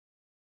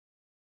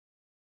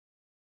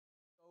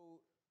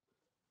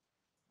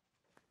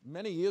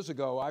Many years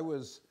ago, I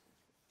was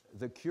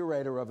the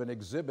curator of an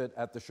exhibit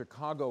at the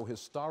Chicago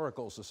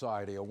Historical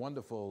Society, a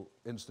wonderful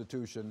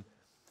institution,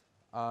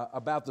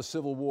 about the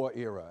Civil War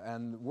era.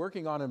 And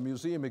working on a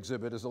museum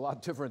exhibit is a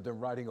lot different than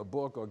writing a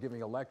book or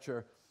giving a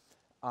lecture.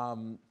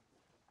 And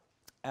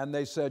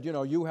they said, you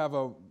know, you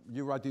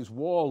write these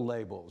wall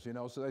labels, you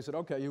know. So they said,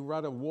 okay, you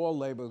write a wall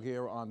label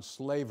here on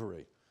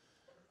slavery.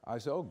 I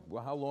said, oh,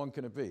 well, how long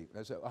can it be?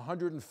 They said,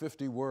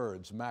 150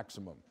 words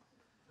maximum.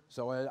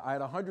 So I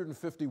had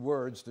 150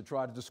 words to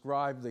try to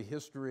describe the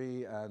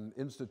history and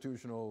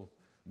institutional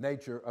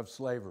nature of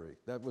slavery.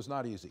 That was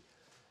not easy.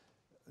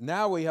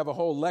 Now we have a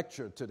whole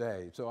lecture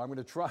today, so I'm going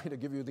to try to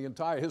give you the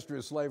entire history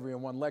of slavery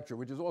in one lecture,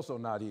 which is also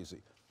not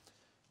easy.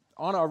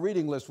 On our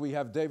reading list, we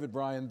have David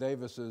Bryan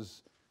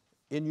Davis's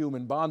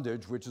Inhuman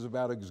Bondage, which is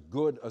about as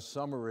good a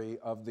summary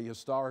of the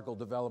historical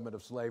development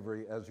of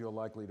slavery as you're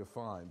likely to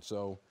find.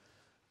 So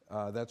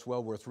that's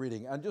well worth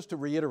reading. And just to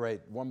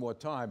reiterate one more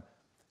time,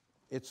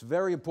 it's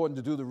very important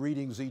to do the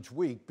readings each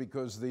week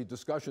because the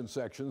discussion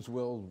sections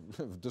will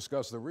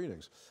discuss the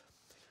readings.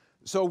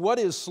 So what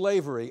is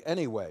slavery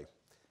anyway?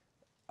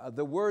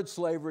 The word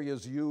slavery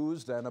is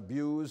used and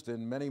abused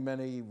in many,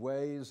 many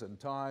ways and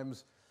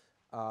times.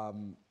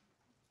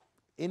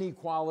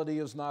 Inequality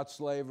is not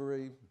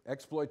slavery.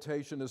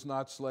 Exploitation is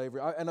not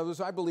slavery. In other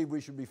words, I believe we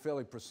should be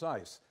fairly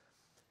precise.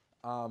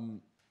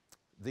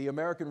 The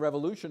American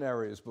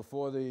revolutionaries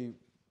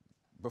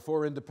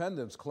before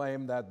independence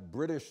claimed that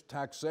British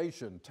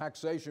taxation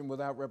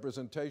without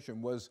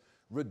representation, was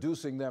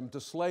reducing them to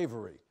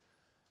slavery.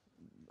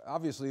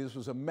 Obviously, this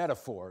was a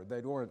metaphor. They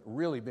weren't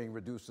really being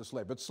reduced to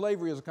slavery. But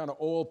slavery is a kind of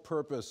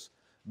all-purpose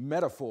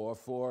metaphor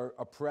for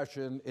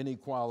oppression,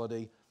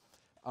 inequality.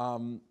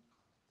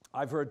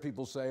 I've heard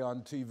people say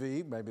on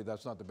TV, maybe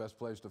that's not the best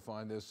place to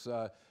find this,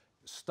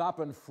 stop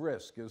and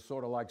frisk is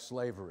sort of like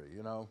slavery,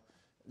 you know?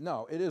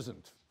 No, it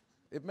isn't.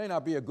 It may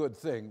not be a good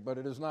thing, but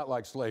it is not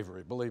like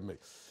slavery, believe me.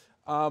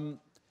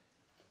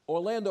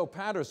 Orlando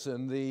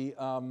Patterson, the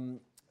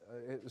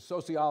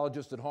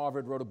sociologist at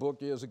Harvard, wrote a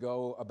book years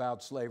ago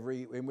about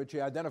slavery in which he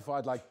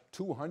identified like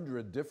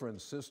 200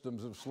 different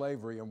systems of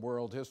slavery in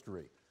world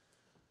history.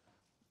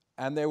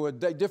 And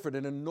they differed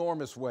in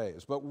enormous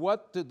ways. But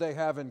what did they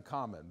have in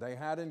common? They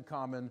had in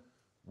common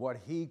what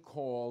he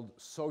called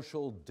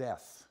social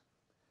death.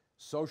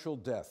 Social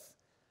death.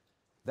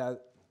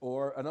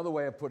 Or another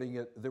way of putting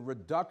it, the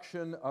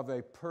reduction of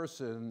a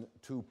person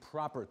to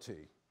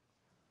property.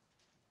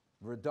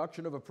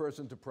 Reduction of a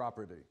person to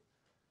property.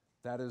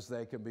 That is,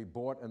 they can be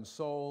bought and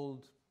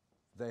sold.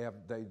 They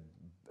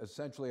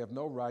essentially have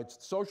no rights.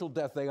 Social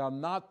death, they are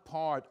not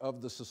part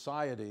of the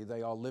society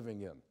they are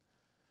living in.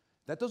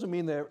 That doesn't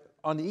mean they're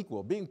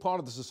unequal. Being part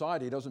of the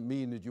society doesn't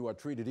mean that you are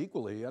treated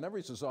equally. In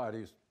every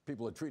society,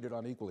 people are treated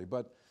unequally.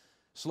 But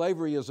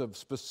slavery is a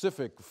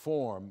specific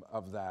form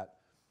of that,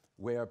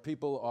 where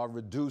people are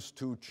reduced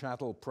to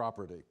chattel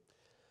property.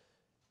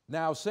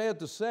 Now, sad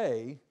to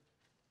say,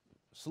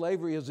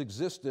 slavery has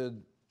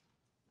existed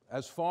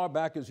as far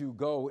back as you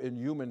go in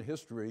human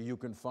history. You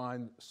can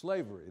find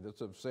slavery. That's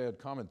a sad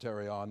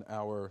commentary on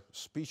our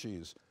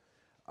species.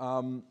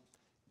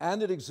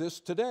 And it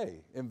exists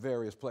today in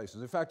various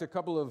places. In fact, a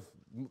couple of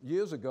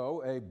years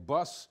ago, a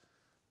bus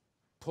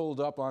pulled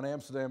up on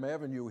Amsterdam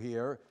Avenue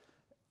here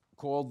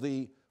called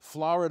the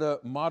Florida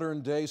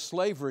Modern Day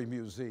Slavery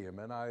Museum,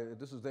 and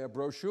this is their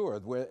brochure,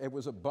 where it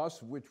was a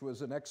bus which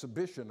was an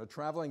exhibition, a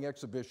traveling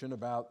exhibition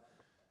about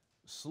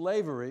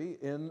slavery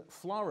in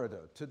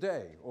Florida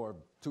today, or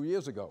 2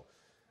 years ago.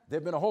 There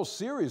have been a whole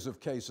series of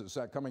cases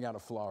coming out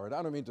of Florida.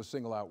 I don't mean to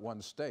single out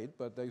one state,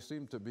 but they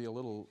seem to be a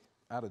little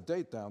out of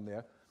date down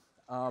there.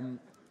 You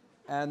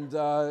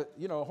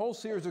know, a whole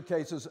series of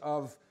cases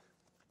of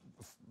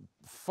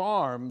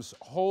farms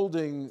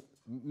holding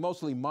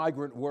mostly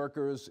migrant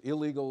workers,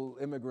 illegal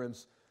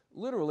immigrants,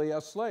 literally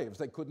as slaves.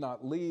 They could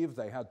not leave,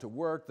 they had to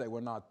work, they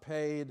were not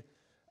paid,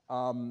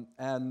 people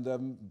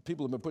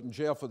have been put in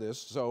jail for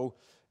this, so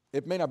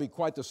it may not be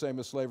quite the same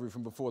as slavery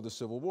from before the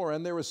Civil War,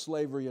 and there is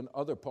slavery in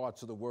other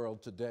parts of the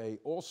world today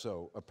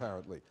also,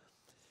 apparently.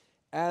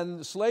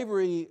 And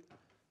slavery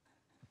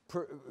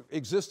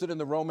existed in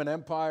the Roman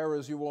Empire,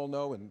 as you all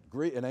know,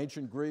 in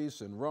ancient Greece,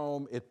 in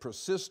Rome. It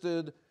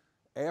persisted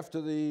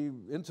into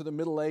the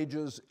Middle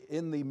Ages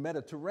in the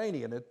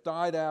Mediterranean. It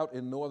died out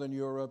in Northern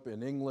Europe,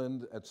 in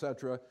England,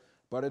 etc.,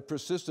 but it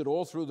persisted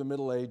all through the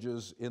Middle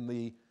Ages in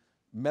the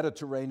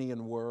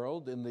Mediterranean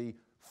world. In the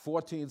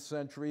 14th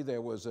century,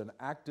 there was an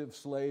active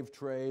slave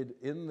trade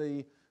in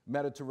the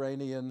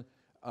Mediterranean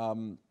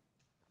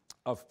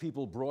of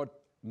people brought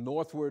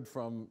northward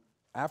from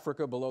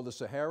Africa below the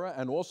Sahara,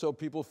 and also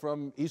people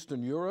from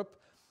Eastern Europe.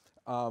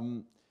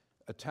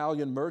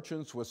 Italian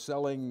merchants were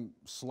selling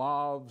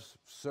Slavs,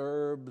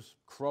 Serbs,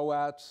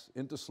 Croats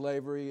into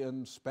slavery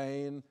in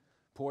Spain,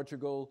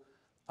 Portugal.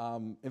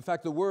 In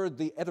fact,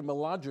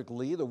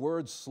 etymologically, the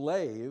word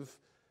slave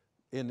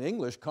in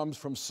English comes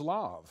from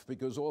Slav,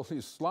 because all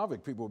these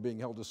Slavic people were being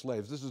held as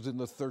slaves. This is in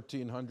the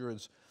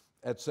 1300s,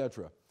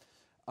 etc.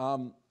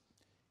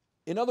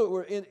 In other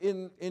words,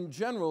 in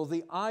general,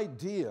 the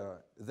idea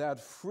that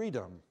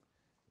freedom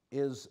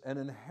is an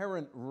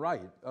inherent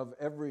right of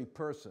every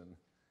person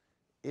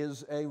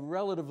is a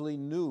relatively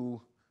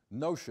new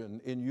notion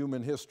in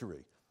human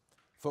history.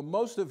 For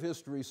most of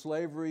history,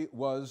 slavery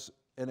was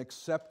an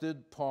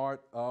accepted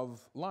part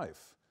of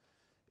life.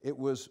 It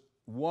was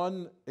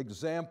one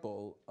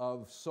example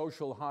of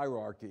social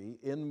hierarchy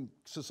in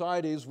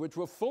societies which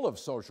were full of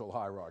social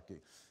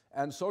hierarchy.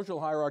 And social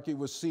hierarchy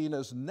was seen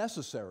as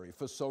necessary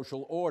for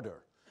social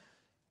order.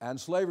 And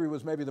slavery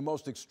was maybe the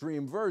most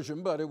extreme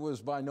version, but it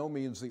was by no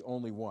means the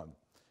only one.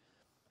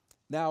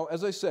 Now,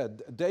 as I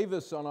said,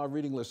 Davis on our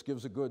reading list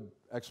gives a good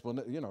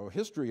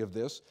history of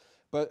this,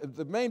 but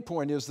the main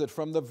point is that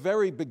from the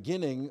very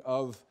beginning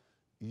of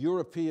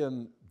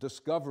European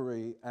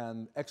discovery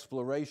and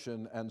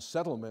exploration and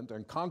settlement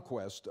and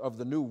conquest of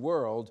the New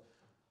World,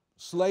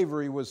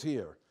 slavery was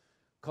here.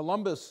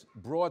 Columbus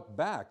brought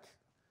back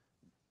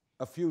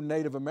a few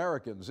Native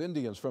Americans,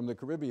 Indians from the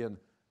Caribbean,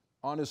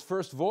 on his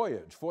first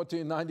voyage,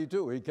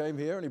 1492. He came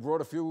here and he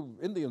brought a few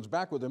Indians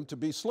back with him to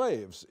be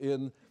slaves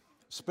in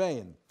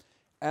Spain.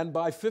 And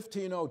by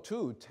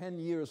 1502, 10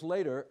 years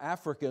later,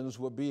 Africans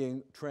were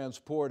being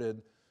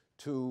transported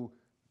to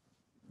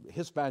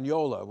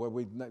Hispaniola,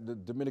 the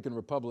Dominican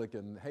Republic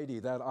and Haiti,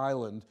 that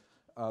island,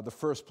 the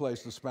first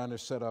place the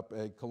Spanish set up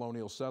a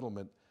colonial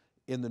settlement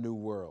in the New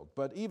World.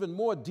 But even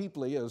more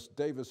deeply, as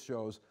Davis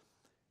shows,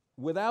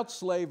 without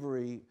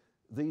slavery,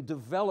 the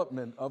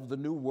development of the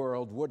New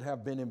World would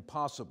have been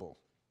impossible.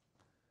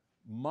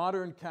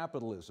 Modern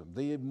capitalism,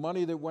 the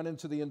money that went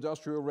into the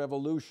Industrial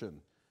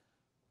Revolution,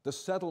 the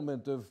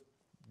settlement of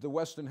the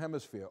Western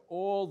Hemisphere,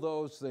 all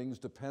those things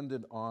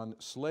depended on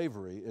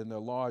slavery in a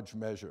large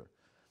measure.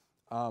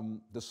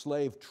 The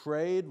slave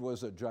trade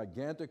was a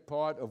gigantic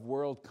part of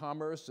world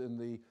commerce in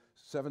the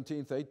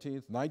 17th,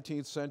 18th,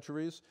 19th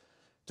centuries.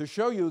 To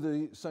show you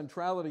the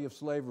centrality of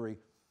slavery,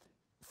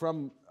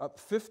 from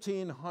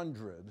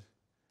 1500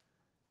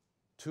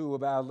 to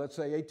about, let's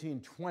say,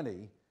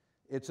 1820,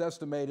 it's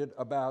estimated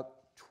about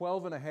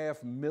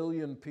 12.5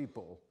 million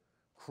people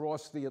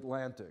crossed the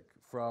Atlantic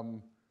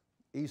from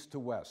east to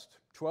west.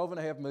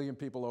 12.5 million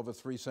people over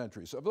 3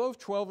 centuries. Of those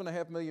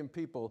 12.5 million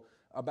people,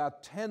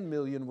 about 10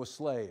 million were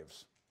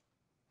slaves.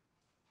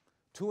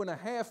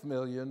 2.5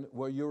 million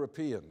were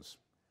Europeans.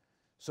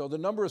 So the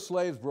number of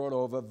slaves brought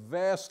over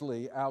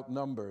vastly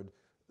outnumbered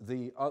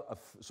the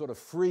sort of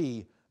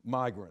free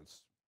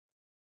migrants.